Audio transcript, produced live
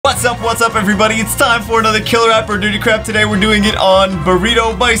What's up everybody? It's time for another killer app or duty crap. Today we're doing it on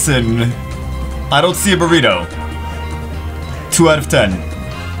Burrito Bison. I don't see a burrito. 2 out of 10.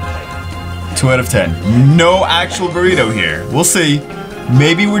 2 out of 10. No actual burrito here. We'll see.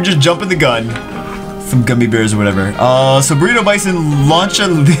 Maybe we're just jumping the gun. Some gummy bears or whatever. So Burrito Bison,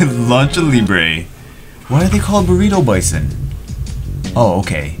 Launcha Libre. Why are they called Burrito Bison? Oh,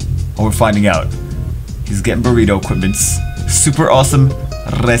 okay. Oh, we're finding out. He's getting burrito equipments. Super awesome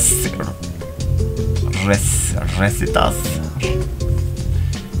recetas.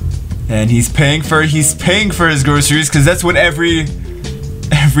 And he's paying for his groceries, because that's what every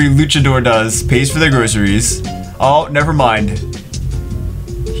luchador does. Pays for their groceries. Oh, never mind.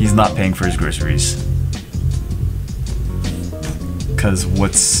 He's not paying for his groceries. Because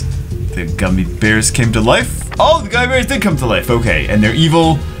what's... The gummy bears came to life? Oh, the gummy bears did come to life. Okay, and they're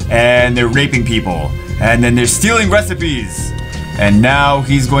evil, and they're raping people. And then they're stealing recipes. And now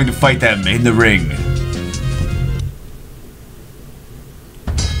he's going to fight them in the ring.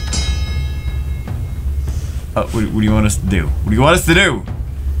 What do you want us to do? What do you want us to do?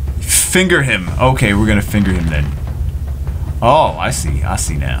 Finger him. Okay, we're gonna finger him then. Oh, I see. I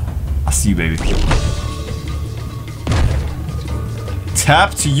see now. I see you, baby.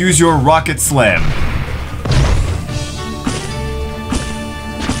 Tap to use your rocket slam.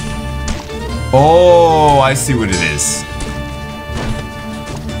 Oh, I see what it is.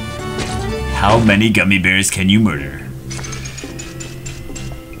 How many gummy bears can you murder?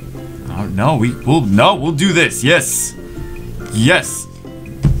 Oh no, we'll do this. Yes. Yes.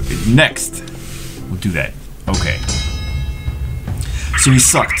 Next. We'll do that. Okay. So he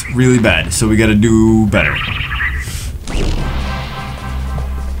sucked really bad, so we gotta do better.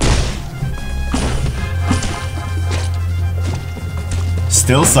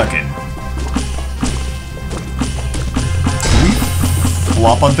 Still sucking. Can we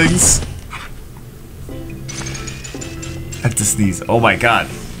flop on things? I have to sneeze. Oh my god.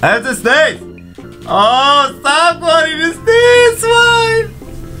 I have to sneeze! Oh, stop wanting to sneeze! Why?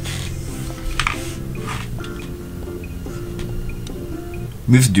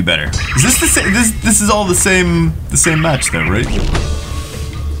 We have to do better. Is this the same? This is all the same match though, right?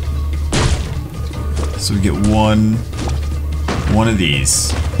 So we get one of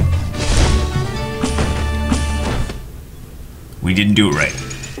these. We didn't do it right.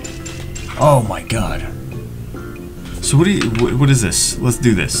 Oh my god. So what is this? Let's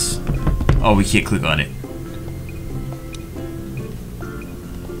do this. Oh, we can't click on it.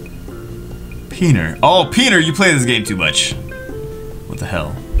 Peener. Oh, Peener, you play this game too much. What the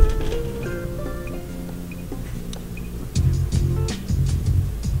hell?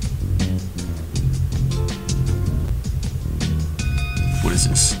 What is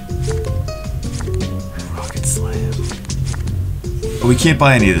this? Rocket slam. Oh, we can't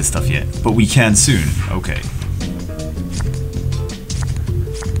buy any of this stuff yet, but we can soon. Okay.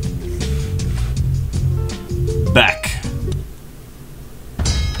 Back.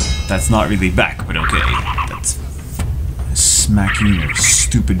 That's not really back, but okay. That's smack you in your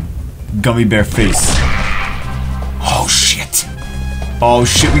stupid gummy bear face. Oh shit. Oh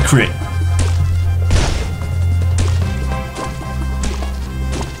shit, we crit.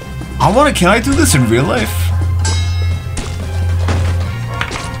 Can I do this in real life?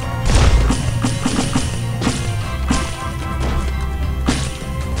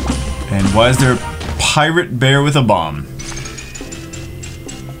 And why is there a pirate bear with a bomb?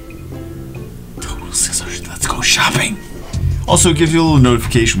 Total 600. Let's go shopping. Also, it gives you a little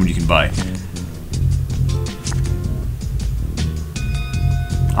notification when you can buy.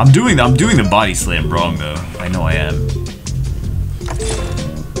 I'm doing the body slam wrong though. I know I am.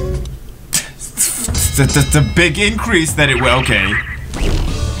 That's a big increase that it will. Okay.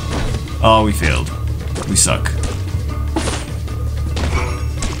 Oh, we failed. We suck.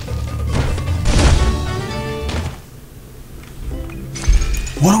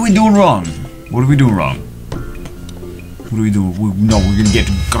 What are we doing wrong? What are we doing wrong? What are we doing? No, we're gonna get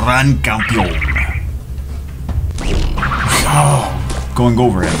Gran Campeon. Oh, going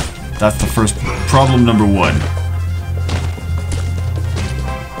over him. That's the first problem number 1.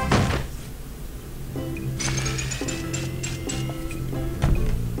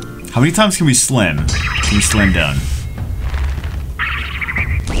 How many times can we slam? Can we slam down?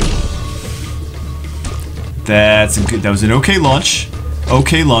 That's a good. That was an okay launch.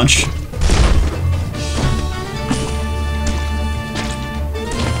 Okay launch.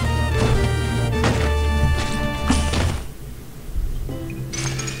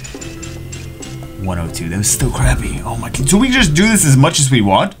 $102. That was still crappy. Oh my god. So we just do this as much as we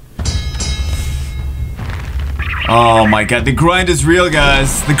want? Oh my god, the grind is real,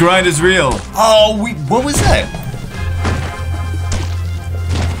 guys. The grind is real. Oh, what was that?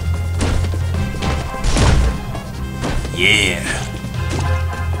 Yeah.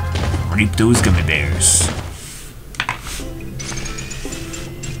 Reap those gummy bears.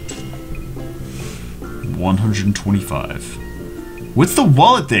 $125. What's the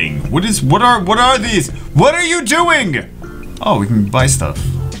wallet thing? What are these? What are you doing? Oh, we can buy stuff.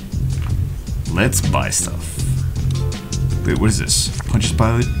 Let's buy stuff. Wait, what is this? Punches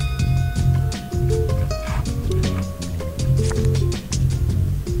pilot?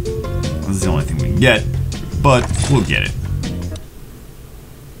 This is the only thing we can get, but we'll get it.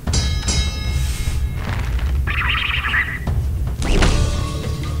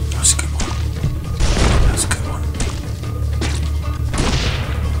 That was a good one. That was a good one.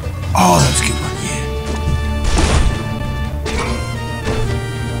 Oh, that was a good one, yeah.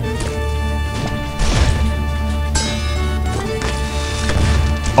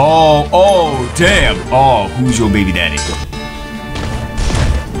 Oh, damn. Oh, who's your baby daddy?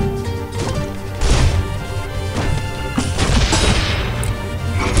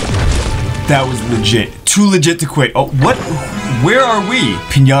 That was legit. Too legit to quit. Oh, what? Where are we?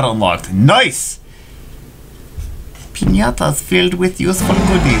 Pinata unlocked. Nice! Pinatas filled with useful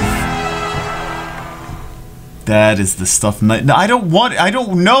goodies. That is the stuff. No, I don't want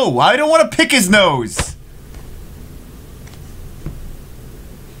to pick his nose.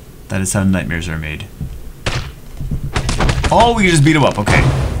 That is how nightmares are made. Oh, we can just beat him up. Okay.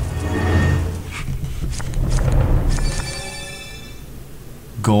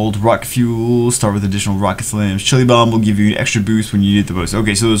 Gold, rock fuel, start with additional rocket slams. Chili bomb will give you an extra boost when you need it the most.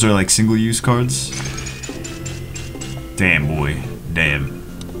 Okay, so those are like single-use cards. Damn, boy. Damn.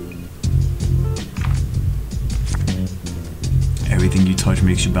 Everything you touch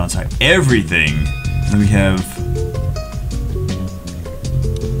makes you bounce high. Everything! Then we have...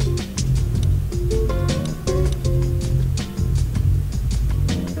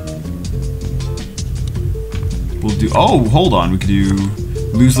 We'll do... Oh, hold on. We could do...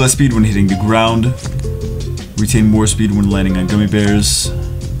 Lose less speed when hitting the ground. Retain more speed when landing on gummy bears.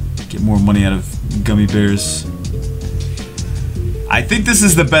 Get more money out of gummy bears. I think this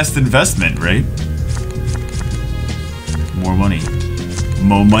is the best investment, right? More money.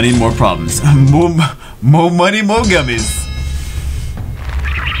 More money, more problems. more money, more gummies.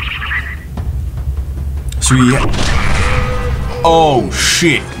 So we... Oh,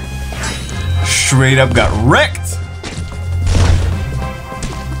 shit. Straight up got wrecked.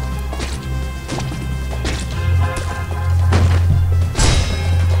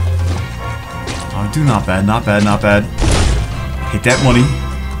 Do not bad, not bad, not bad. Hit that money.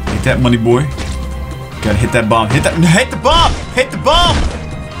 Hit that money, boy. Gotta hit that bomb. Hit the bomb! Hit the bomb!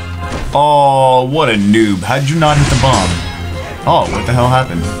 Oh, what a noob. How'd you not hit the bomb? Oh, what the hell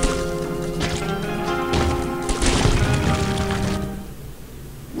happened?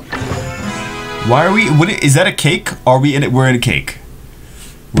 Why are we... What is that a cake? Are we in it? We're in a cake.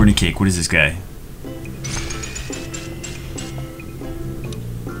 We're in a cake. What is this guy?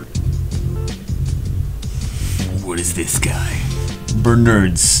 What is this guy? Burn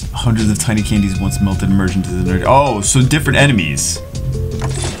nerds. Hundreds of tiny candies once melted and merged into the nerd. Oh, so different enemies.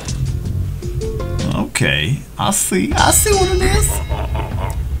 Okay. I see what it is.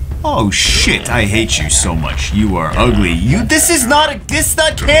 Oh shit, I hate you so much. You are ugly. This is not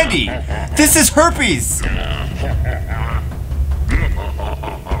candy. This is herpes.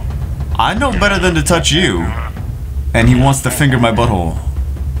 I know better than to touch you. And he wants to finger my butthole.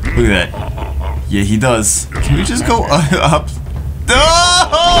 Look at that. Yeah, he does. Can we just go up?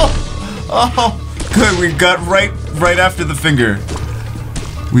 Oh! Oh! Good, we got right after the finger.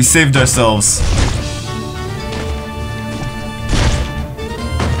 We saved ourselves.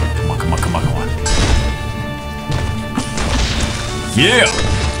 Come on, come on, come on, come on. Yeah!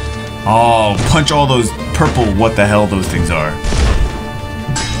 Oh, punch all those purple, what the hell those things are.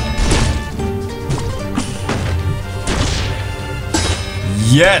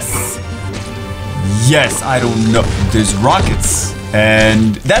 Yes! Yes, I don't know. There's rockets.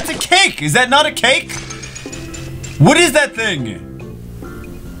 And that's a cake! Is that not a cake? What is that thing?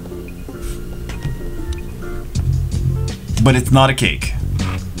 But it's not a cake.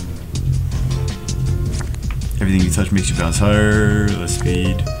 Everything you touch makes you bounce higher. Less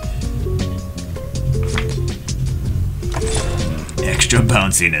speed. Extra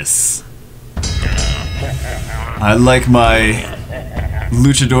bounciness. I like my...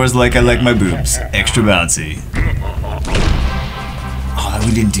 luchadors like I like my boobs. Extra bouncy. Oh,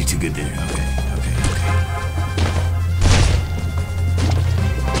 we didn't do too good there. Okay, okay, okay.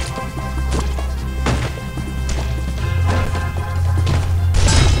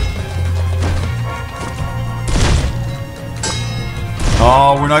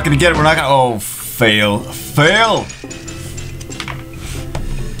 Oh, we're not gonna get it. We're not gonna. Oh, fail. Fail.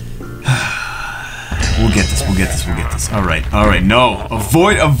 We'll get this. We'll get this. We'll get this. All right. All right. No.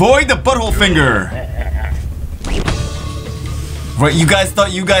 Avoid the butthole finger. Right. You guys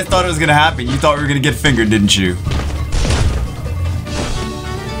thought it was gonna happen. You thought we were gonna get fingered, didn't you? You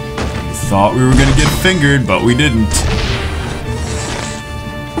thought we were gonna get fingered, but we didn't.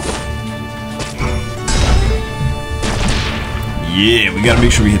 Yeah, we gotta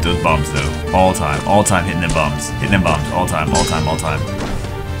make sure we hit those bombs though. All time hitting them bombs. Hitting them bombs, all time.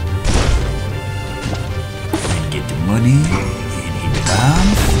 And get the money, and hit the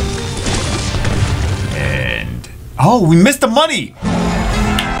bombs. And, oh, we missed the money!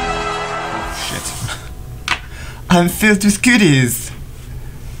 Oh, shit. I'm filled with goodies.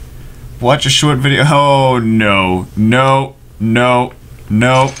 Watch a short video, oh no, no, no,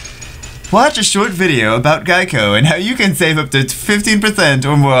 no. Watch a short video about Geico and how you can save up to 15%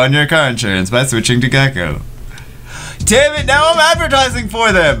 or more on your car insurance by switching to Geico. Damn it, now I'm advertising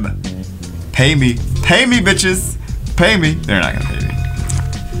for them! Pay me, bitches. Pay me. They're not gonna pay me.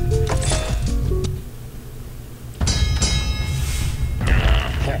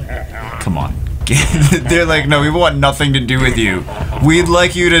 Come on. They're like, no, we want nothing to do with you. We'd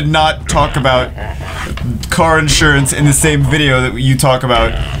like you to not talk about car insurance in the same video that you talk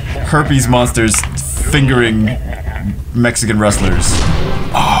about herpes monsters fingering Mexican wrestlers.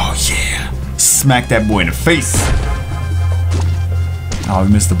 Oh yeah. Smack that boy in the face. Oh,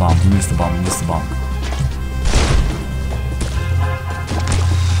 we missed the bomb. We missed the bomb. We missed the bomb.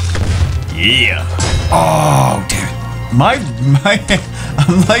 Yeah. Oh, damn it.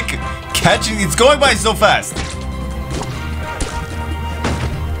 I'm like catching, it's going by so fast.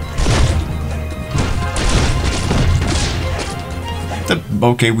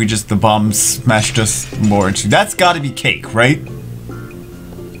 Okay, the bomb smashed us more into. That's gotta be cake, right?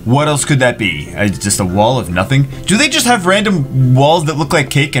 What else could that be? Just a wall of nothing? Do they just have random walls that look like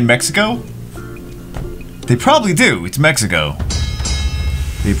cake in Mexico? They probably do. It's Mexico.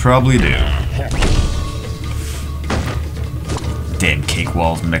 They probably do. Damn cake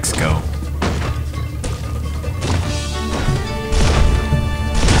walls, Mexico.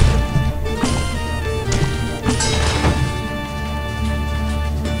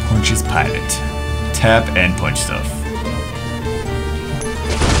 Punches pilot. Tap and punch stuff.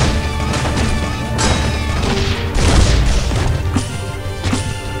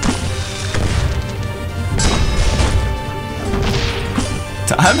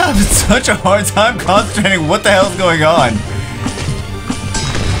 I'm having such a hard time concentrating what the hell's going on.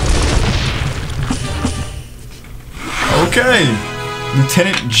 Okay.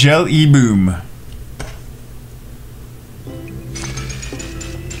 Lieutenant Gel E Boom.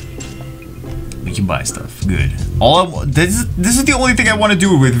 We can buy stuff. Good. This is the only thing I want to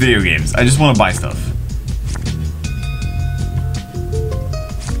do with video games. I just want to buy stuff.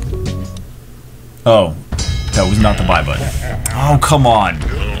 Oh. That was not the buy button. Oh, come on.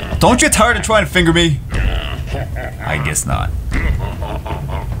 Don't you get tired of trying to finger me? I guess not.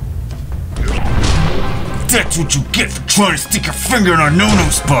 That's what you get for trying to stick your finger in our no-no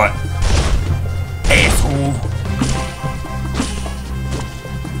spot. Asshole.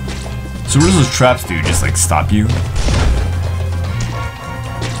 So what do those traps do? Just like stop you?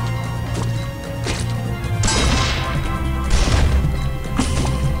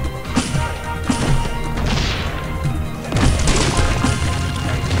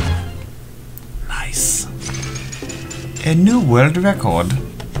 A new world record.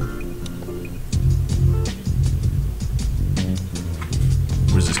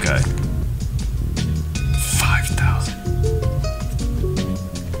 Where's this guy?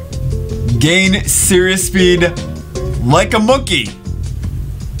 5,000. Gain serious speed like a monkey.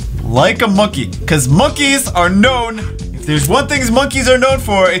 Like a monkey. Because monkeys are known, if there's one thing monkeys are known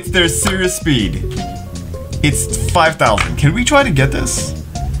for, it's their serious speed. It's 5,000. Can we try to get this?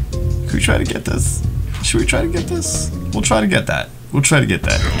 Can we try to get this? Should we try to get this? We'll try to get that. We'll try to get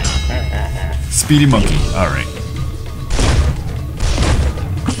that. Speedy monkey. Alright.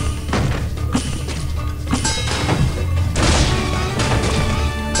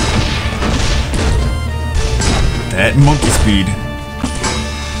 That monkey speed.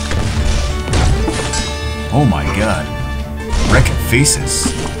 Oh my god. Wrecking faces.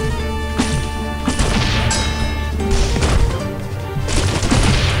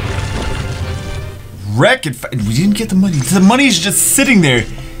 We didn't get the money. The money's just sitting there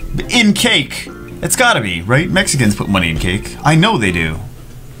in cake. It's gotta be, right? Mexicans put money in cake. I know they do.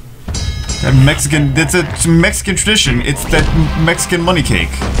 That's a Mexican tradition. It's that Mexican money cake.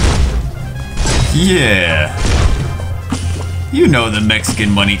 Yeah. You know the Mexican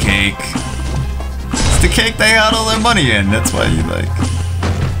money cake. It's the cake they had all their money in. That's why you like.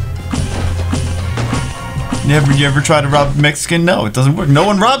 You ever try to rob a Mexican? No, it doesn't work. No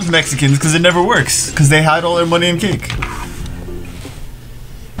one robs Mexicans because it never works. Because they hide all their money in cake.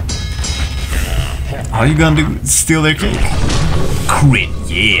 How are you gonna do? Steal their cake? Crit,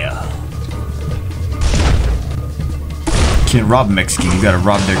 yeah. You can't rob a Mexican, you gotta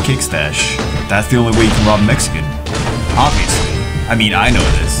rob their cake stash. That's the only way you can rob a Mexican. Obviously. I mean, I know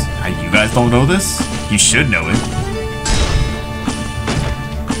this. You guys don't know this? You should know it.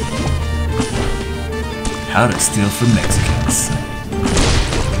 How to steal from Mexicans.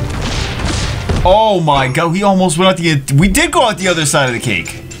 Oh my god, we almost went out the... We did go out the other side of the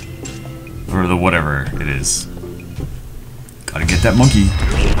cake. Or the whatever it is. Gotta get that monkey.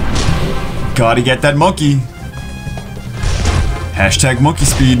 Gotta get that monkey. Hashtag monkey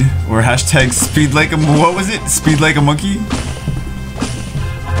speed. Or hashtag speed like a... What was it? Speed like a monkey?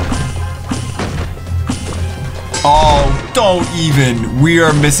 Oh, don't even. We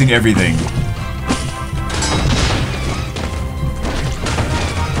are missing everything.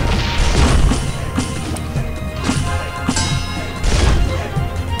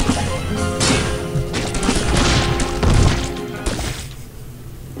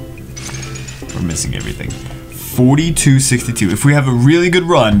 Missing everything. 42-62. If we have a really good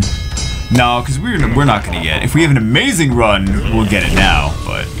run, no, because we're not gonna get it. If we have an amazing run, we'll get it now.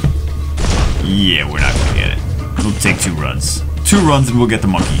 But yeah, we're not gonna get it. It'll take 2 runs. 2 runs and we'll get the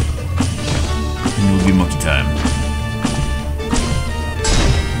monkey. And it'll be monkey time.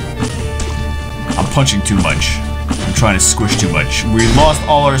 I'm punching too much. I'm trying to squish too much. We lost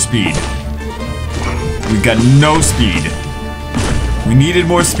all our speed. We got no speed. We needed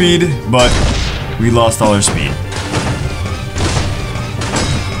more speed, but we lost all our speed.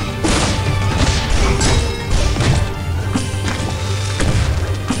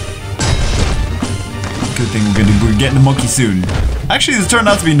 Good thing we're getting the monkey soon. Actually, this turned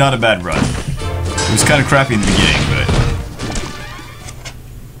out to be not a bad run. It was kind of crappy in the beginning, but...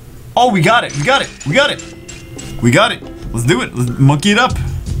 Oh, we got it! We got it! We got it! We got it! Let's do it! Let's monkey it up!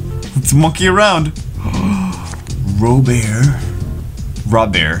 Let's monkey around!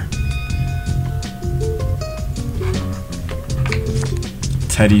 Robert.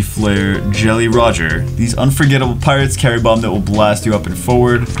 Teddy Flare, Jelly Roger. These unforgettable pirates carry a bomb that will blast you up and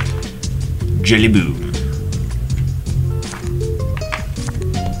forward. Jelly Boom.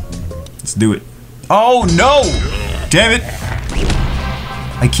 Let's do it. Oh no! Damn it!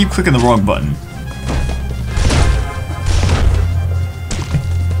 I keep clicking the wrong button.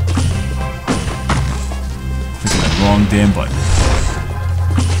 Clicking the wrong damn button.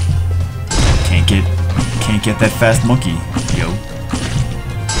 Can't get that fast monkey, yo.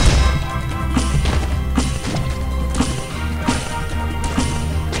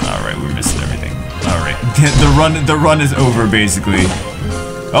 We're missing everything. Alright. The run is over basically.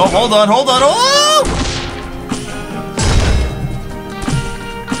 Oh, hold on. Oh!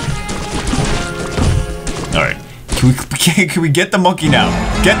 Alright. Can we get the monkey now?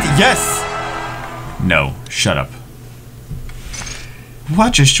 Yes! No. Shut up.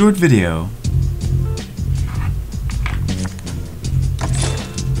 Watch a short video.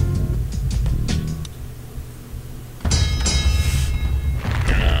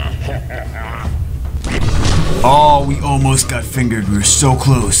 Oh, we almost got fingered. We were so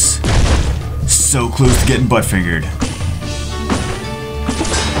close. So close to getting butt fingered.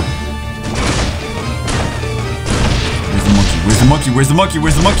 Where's the monkey? Where's the monkey?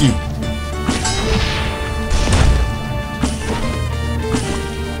 Where's the monkey? Where's the monkey?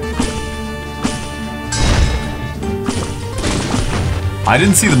 I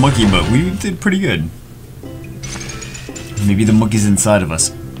didn't see the monkey, but we did pretty good. Maybe the monkey's inside of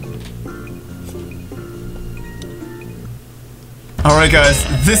us. Alright guys,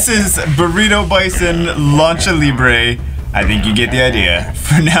 this is Burrito Bison Launcha Libre. I think you get the idea.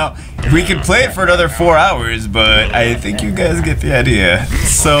 For now, we could play it for another 4 hours, but I think you guys get the idea.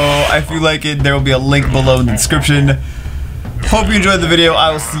 So, if you like it, there will be a link below in the description. Hope you enjoyed the video.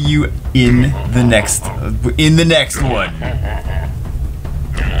 I will see you in the next one.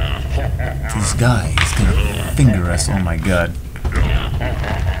 This guy is gonna finger us, oh my god.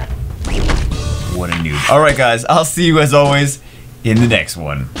 What a noob. Alright guys, I'll see you as always in the next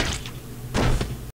one.